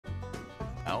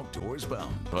Outdoors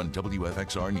Bound on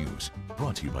WFXR News.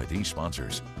 Brought to you by these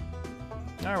sponsors.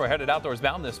 All right, we're headed outdoors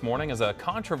bound this morning as a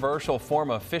controversial form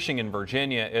of fishing in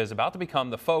Virginia is about to become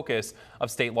the focus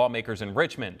of state lawmakers in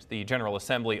Richmond. The General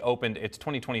Assembly opened its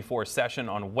 2024 session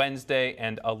on Wednesday,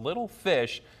 and a little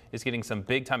fish is getting some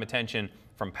big time attention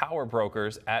from power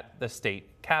brokers at the state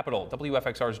capitol.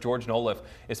 WFXR's George Noliff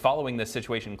is following this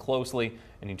situation closely,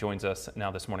 and he joins us now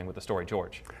this morning with the story.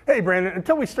 George. Hey, Brandon,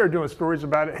 until we start doing stories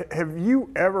about it, have you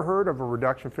ever heard of a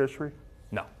reduction fishery?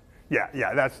 No.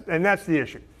 Yeah, that's the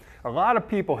issue. A lot of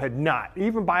people had not.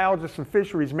 Even biologists and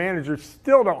fisheries managers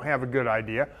still don't have a good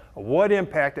idea of what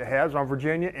impact it has on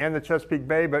Virginia and the Chesapeake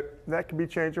Bay, but that could be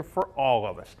changing for all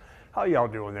of us. How y'all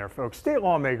doing there, folks? State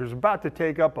lawmakers are about to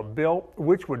take up a bill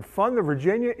which would fund the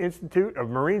Virginia Institute of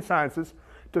Marine Sciences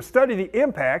to study the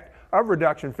impact of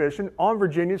reduction fishing on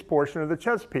Virginia's portion of the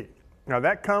Chesapeake. Now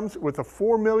that comes with a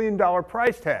 $4 million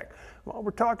price tag. While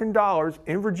we're talking dollars,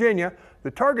 in Virginia,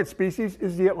 the target species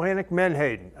is the Atlantic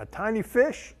Menhaden, a tiny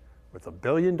fish with $1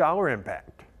 billion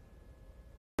impact.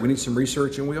 We need some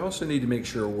research, and we also need to make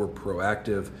sure we're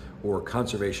proactive or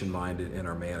conservation-minded in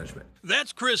our management.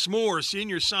 That's Chris Moore,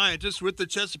 senior scientist with the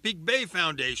Chesapeake Bay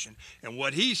Foundation, and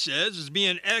what he says is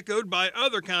being echoed by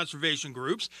other conservation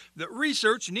groups that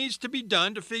research needs to be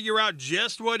done to figure out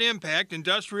just what impact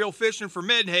industrial fishing for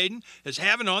Menhaden is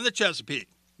having on the Chesapeake.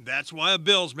 That's why a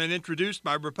bill's been introduced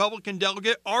by Republican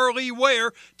delegate R. Lee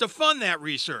Ware to fund that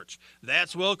research.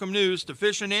 That's welcome news to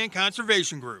fishing and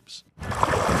conservation groups.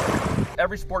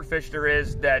 Every sport fish there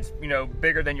is that's,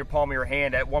 bigger than your palm of your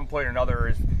hand at one point or another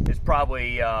is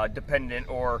probably dependent,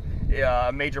 or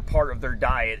a major part of their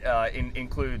diet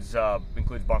includes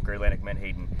bunker Atlantic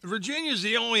Menhaden. Virginia is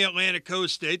the only Atlantic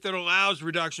coast state that allows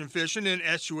reduction fishing in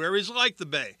estuaries like the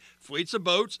Bay. Fleets of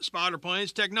boats, spotter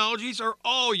planes, technologies are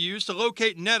all used to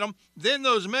locate and net them. Then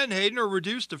those Menhaden are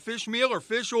reduced to fish meal or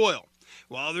fish oil.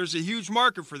 While there's a huge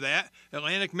market for that,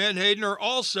 Atlantic Menhaden are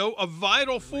also a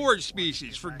vital forage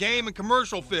species for game and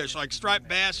commercial fish like striped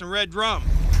bass and red drum.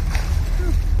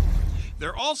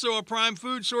 They're also a prime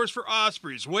food source for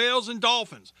ospreys, whales, and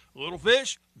dolphins. Little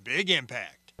fish, big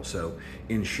impact. So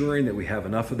ensuring that we have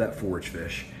enough of that forage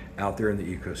fish out there in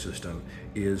the ecosystem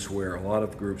is where a lot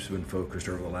of groups have been focused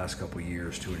over the last couple of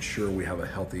years to ensure we have a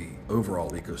healthy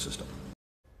overall ecosystem.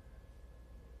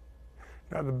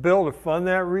 Now, the bill to fund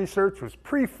that research was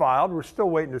pre-filed. We're still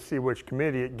waiting to see which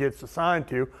committee it gets assigned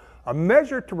to. A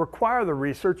measure to require the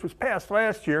research was passed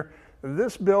last year.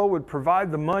 This bill would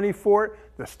provide the money for it.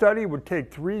 The study would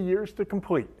take 3 years to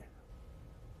complete.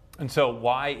 And so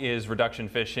why is reduction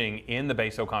fishing in the Bay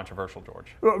so controversial, George?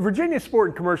 Well, Virginia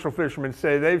sport and commercial fishermen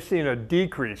say they've seen a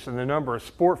decrease in the number of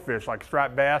sport fish like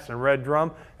striped bass and red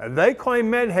drum, and they claim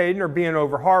Menhaden are being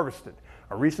over-harvested.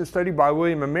 A recent study by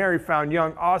William and Mary found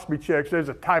young osprey chicks, there's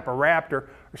a type of raptor,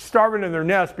 are starving in their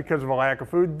nests because of a lack of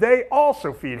food. They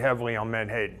also feed heavily on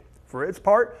Menhaden. For its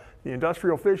part, the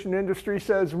industrial fishing industry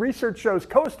says research shows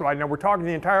coastwide, now we're talking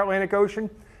the entire Atlantic Ocean,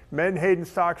 Menhaden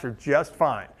stocks are just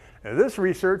fine. Now, this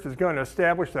research is going to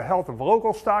establish the health of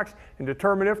local stocks and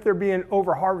determine if they're being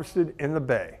over-harvested in the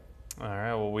Bay. All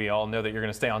right, well, we all know that you're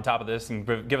going to stay on top of this and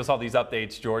give us all these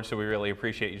updates, George, so we really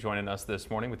appreciate you joining us this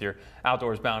morning with your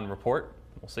Outdoors Bound report.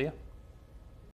 We'll see you.